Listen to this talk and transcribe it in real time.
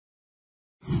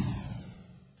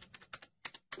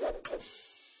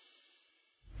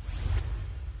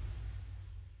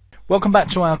Welcome back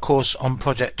to our course on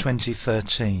Project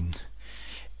 2013.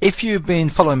 If you've been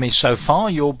following me so far,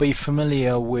 you'll be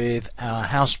familiar with our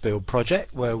house build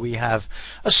project, where we have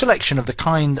a selection of the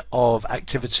kind of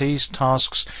activities,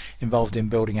 tasks involved in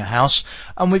building a house,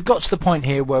 and we've got to the point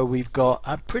here where we've got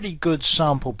a pretty good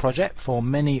sample project for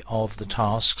many of the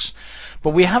tasks,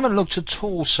 but we haven't looked at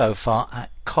all so far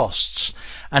at costs,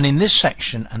 and in this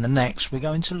section and the next we're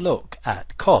going to look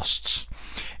at costs.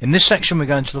 In this section we're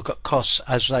going to look at costs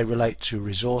as they relate to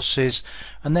resources,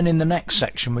 and then in the next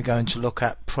section we're going to look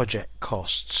at project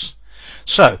costs.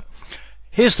 So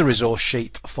here's the resource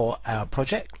sheet for our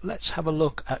project. Let's have a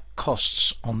look at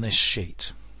costs on this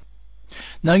sheet.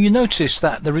 Now you notice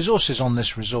that the resources on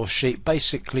this resource sheet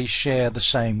basically share the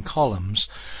same columns,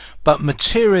 but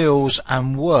materials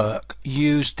and work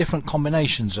use different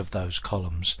combinations of those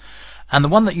columns. And the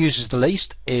one that uses the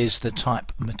least is the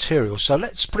type material. So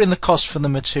let's put in the cost for the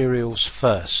materials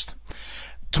first.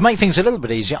 To make things a little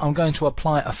bit easier, I'm going to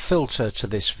apply a filter to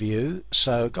this view.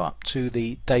 So go up to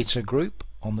the data group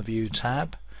on the view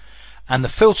tab, and the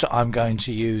filter I'm going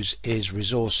to use is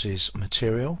resources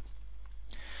material.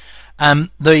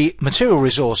 The material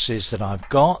resources that I've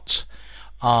got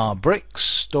are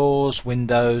bricks, doors,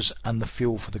 windows, and the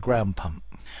fuel for the ground pump.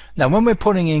 Now when we're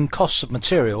putting in costs of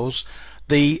materials,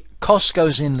 the cost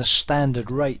goes in the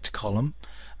standard rate column,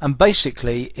 and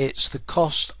basically it's the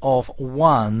cost of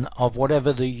one of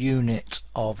whatever the unit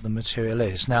of the material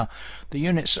is. Now the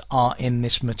units are in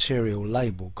this material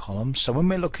label column, so when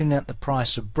we're looking at the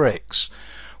price of bricks,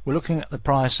 we're looking at the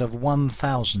price of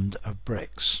 1,000 of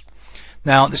bricks.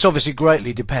 Now this obviously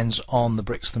greatly depends on the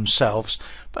bricks themselves,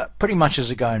 but pretty much as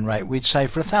a going rate we'd say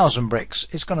for 1,000 bricks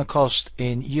it's going to cost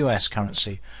in US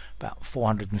currency about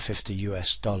 $450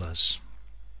 US.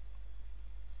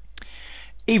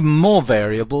 Even more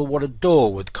variable what a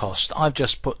door would cost. I've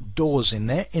just put doors in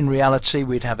there. In reality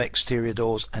we'd have exterior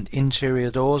doors and interior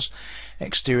doors.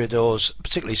 Exterior doors,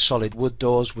 particularly solid wood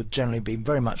doors, would generally be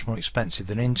very much more expensive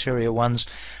than interior ones,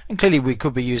 and clearly we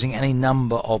could be using any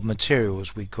number of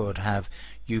materials. We could have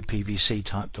UPVC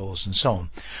type doors and so on,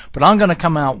 but I'm going to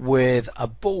come out with a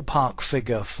ballpark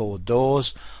figure for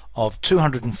doors of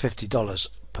 $250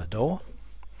 per door.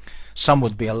 Some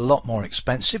would be a lot more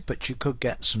expensive, but you could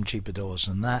get some cheaper doors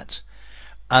than that.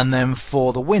 And then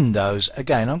for the windows,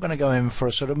 again I'm going to go in for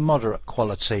a sort of moderate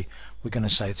quality. We're going to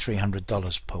say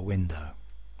 $300 per window.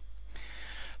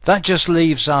 That just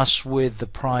leaves us with the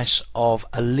price of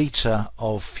a litre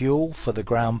of fuel for the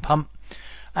ground pump,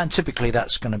 and typically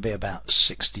that's going to be about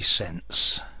 60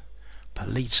 cents per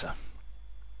litre.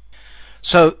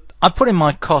 So I put in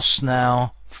my costs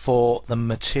now for the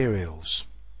materials.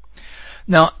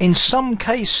 Now in some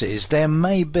cases there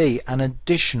may be an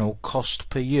additional cost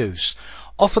per use.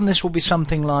 Often this will be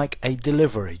something like a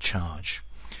delivery charge.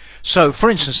 So for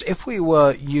instance, if we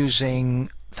were using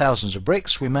thousands of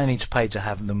bricks, we may need to pay to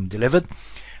have them delivered.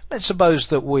 Let's suppose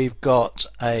that we've got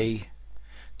a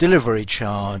delivery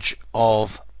charge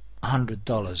of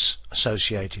 $100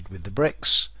 associated with the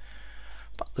bricks,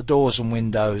 but the doors and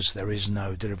windows there is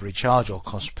no delivery charge or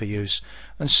cost per use,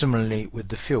 and similarly with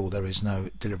the fuel there is no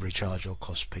delivery charge or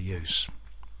cost per use.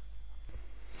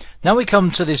 Now we come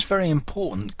to this very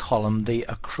important column, the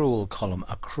accrual column,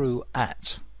 accrue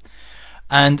at.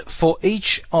 And for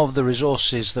each of the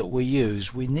resources that we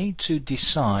use we need to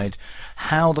decide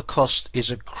how the cost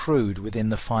is accrued within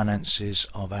the finances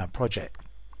of our project.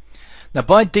 Now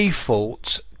by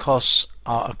default costs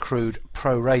are accrued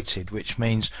prorated, which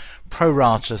means pro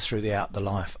rata throughout the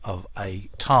life of a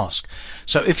task.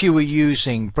 So if you were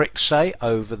using bricks, say,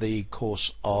 over the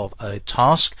course of a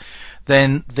task,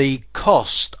 then the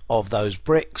cost of those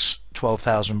bricks,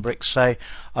 12,000 bricks say,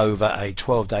 over a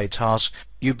 12-day task,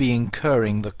 you'd be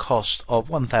incurring the cost of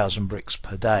 1,000 bricks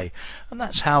per day, and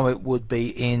that's how it would be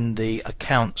in the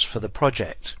accounts for the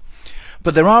project.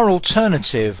 But there are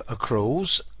alternative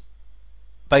accruals.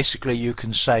 Basically you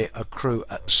can say accrue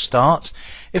at start.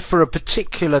 If for a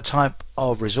particular type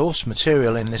of resource,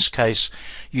 material in this case,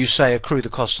 you say accrue the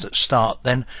cost at start,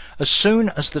 then as soon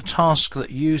as the task that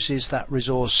uses that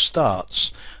resource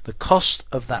starts, the cost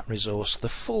of that resource, the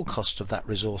full cost of that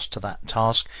resource to that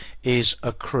task, is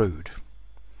accrued.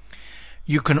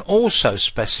 You can also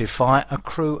specify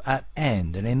accrue at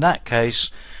end, and in that case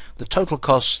the total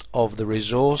cost of the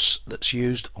resource that's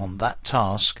used on that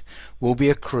task will be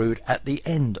accrued at the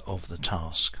end of the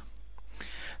task.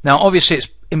 Now obviously it's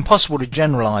impossible to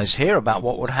generalize here about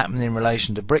what would happen in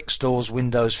relation to bricks, doors,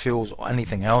 windows, fuels or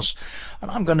anything else, and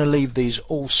I'm going to leave these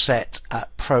all set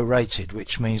at prorated,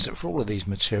 which means that for all of these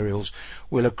materials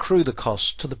we'll accrue the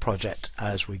costs to the project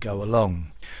as we go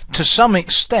along. To some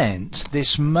extent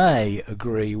this may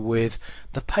agree with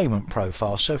the payment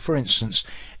profile. So for instance,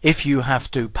 if you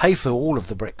have to pay for all of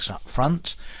the bricks up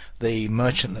front, the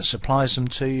merchant that supplies them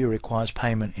to you requires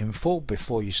payment in full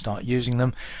before you start using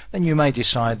them, then you may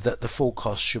decide that the full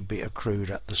cost should be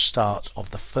accrued at the start of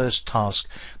the first task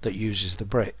that uses the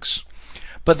bricks.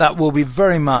 But that will be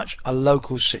very much a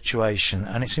local situation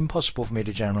and it's impossible for me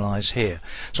to generalize here.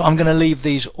 So I'm going to leave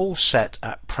these all set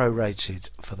at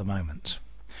prorated for the moment.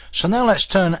 So now let's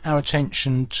turn our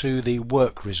attention to the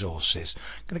work resources.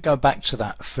 I'm going to go back to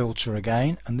that filter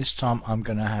again, and this time I'm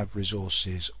going to have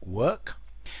resources work.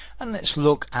 And let's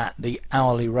look at the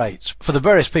hourly rates for the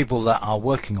various people that are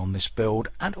working on this build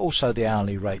and also the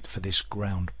hourly rate for this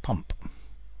ground pump.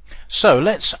 So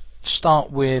let's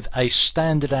start with a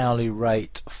standard hourly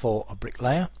rate for a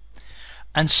bricklayer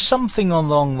and something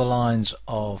along the lines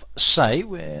of, say,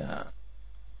 we're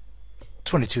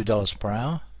 $22 per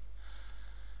hour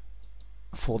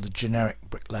for the generic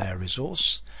bricklayer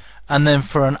resource, and then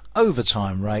for an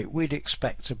overtime rate we'd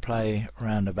expect to pay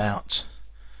around about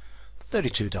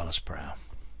 $32 per hour.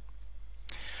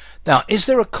 Now, is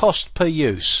there a cost per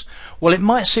use? Well, it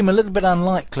might seem a little bit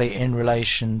unlikely in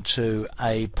relation to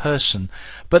a person,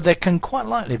 but there can quite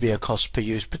likely be a cost per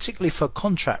use, particularly for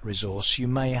contract resource. You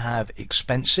may have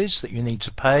expenses that you need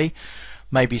to pay,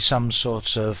 maybe some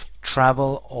sort of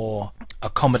travel or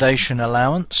accommodation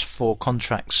allowance for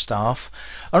contract staff,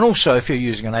 and also if you're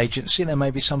using an agency there may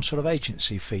be some sort of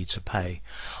agency fee to pay.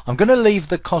 I'm going to leave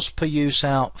the cost per use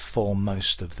out for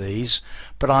most of these,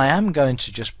 but I am going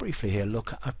to just briefly here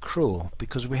look at accrual,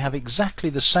 because we have exactly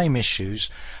the same issues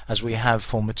as we have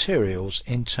for materials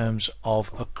in terms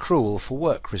of accrual for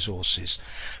work resources.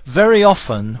 Very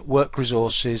often work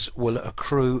resources will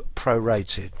accrue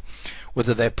prorated.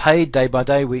 Whether they're paid day by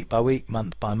day, week by week,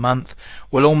 month by month,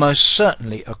 will almost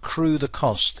certainly accrue the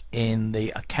cost in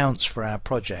the accounts for our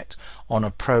project on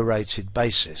a prorated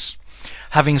basis.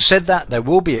 Having said that, there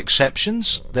will be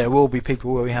exceptions. There will be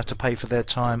people where we have to pay for their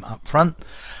time up front,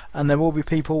 and there will be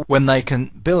people when they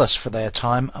can bill us for their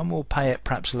time and we'll pay it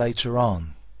perhaps later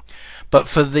on. But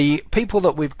for the people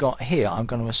that we've got here, I'm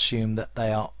going to assume that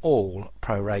they are all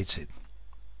prorated.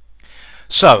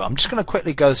 So I'm just going to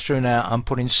quickly go through now and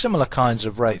put in similar kinds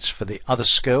of rates for the other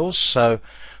skills. So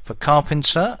for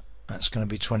carpenter, that's going to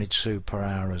be 22 per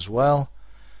hour as well.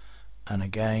 And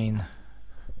again,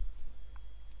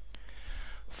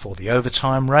 for the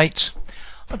overtime rate,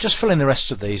 I'll just fill in the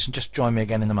rest of these and just join me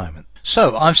again in a moment.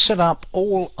 So I've set up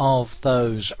all of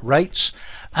those rates,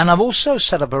 and I've also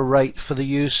set up a rate for the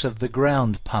use of the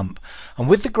ground pump. And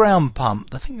with the ground pump,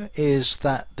 the thing is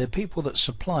that the people that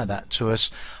supply that to us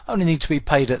only need to be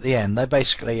paid at the end. They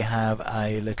basically have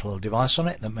a little device on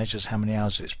it that measures how many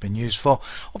hours it's been used for.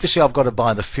 Obviously I've got to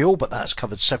buy the fuel, but that's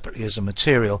covered separately as a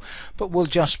material, but we'll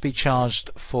just be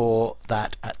charged for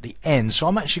that at the end. So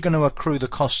I'm actually going to accrue the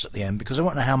costs at the end because I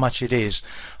won't know how much it is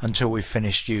until we've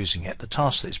finished using it. The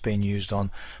task that it's being used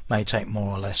on may take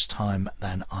more or less time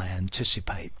than I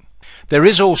anticipate. There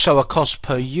is also a cost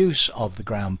per use of the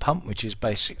ground pump, which is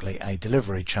basically a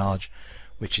delivery charge,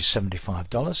 which is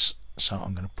 $75. So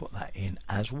I'm going to put that in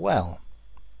as well.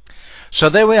 So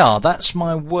there we are, that's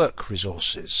my work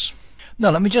resources.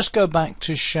 Now let me just go back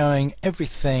to showing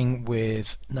everything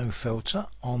with no filter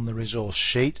on the resource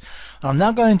sheet. I'm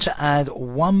now going to add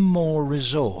one more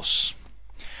resource,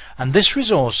 and this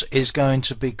resource is going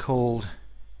to be called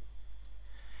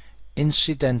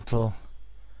incidental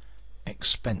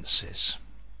expenses.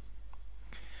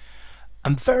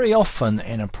 And very often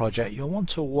in a project you'll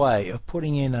want a way of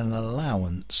putting in an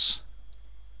allowance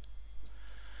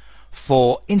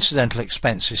for incidental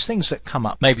expenses, things that come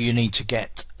up. Maybe you need to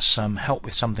get some help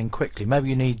with something quickly, maybe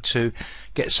you need to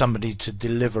get somebody to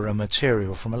deliver a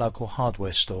material from a local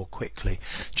hardware store quickly,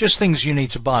 just things you need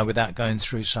to buy without going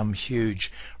through some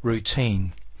huge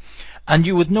routine. And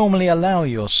you would normally allow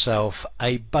yourself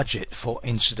a budget for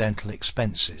incidental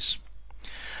expenses.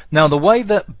 Now the way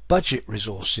that budget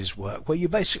resources work, where you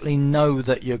basically know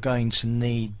that you're going to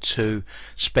need to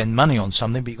spend money on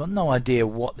something but you've got no idea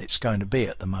what it's going to be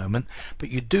at the moment, but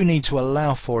you do need to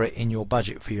allow for it in your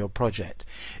budget for your project,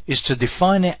 is to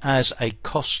define it as a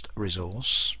cost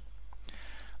resource.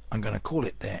 I'm going to call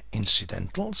it there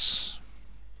incidentals.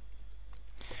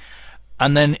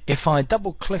 And then if I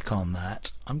double click on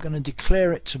that, I'm going to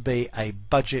declare it to be a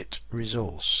budget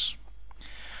resource.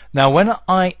 Now when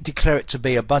I declare it to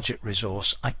be a budget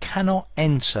resource, I cannot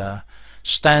enter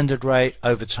standard rate,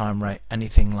 overtime rate,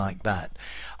 anything like that.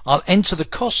 I'll enter the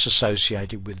costs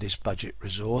associated with this budget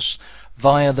resource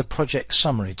via the project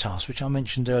summary task, which I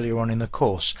mentioned earlier on in the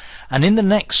course. And in the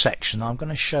next section I'm going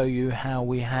to show you how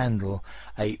we handle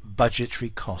a budgetary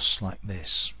cost like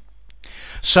this.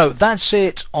 So that's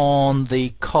it on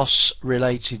the costs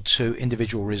related to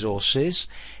individual resources.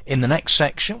 In the next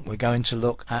section we're going to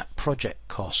look at project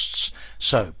costs.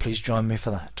 So please join me for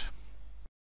that.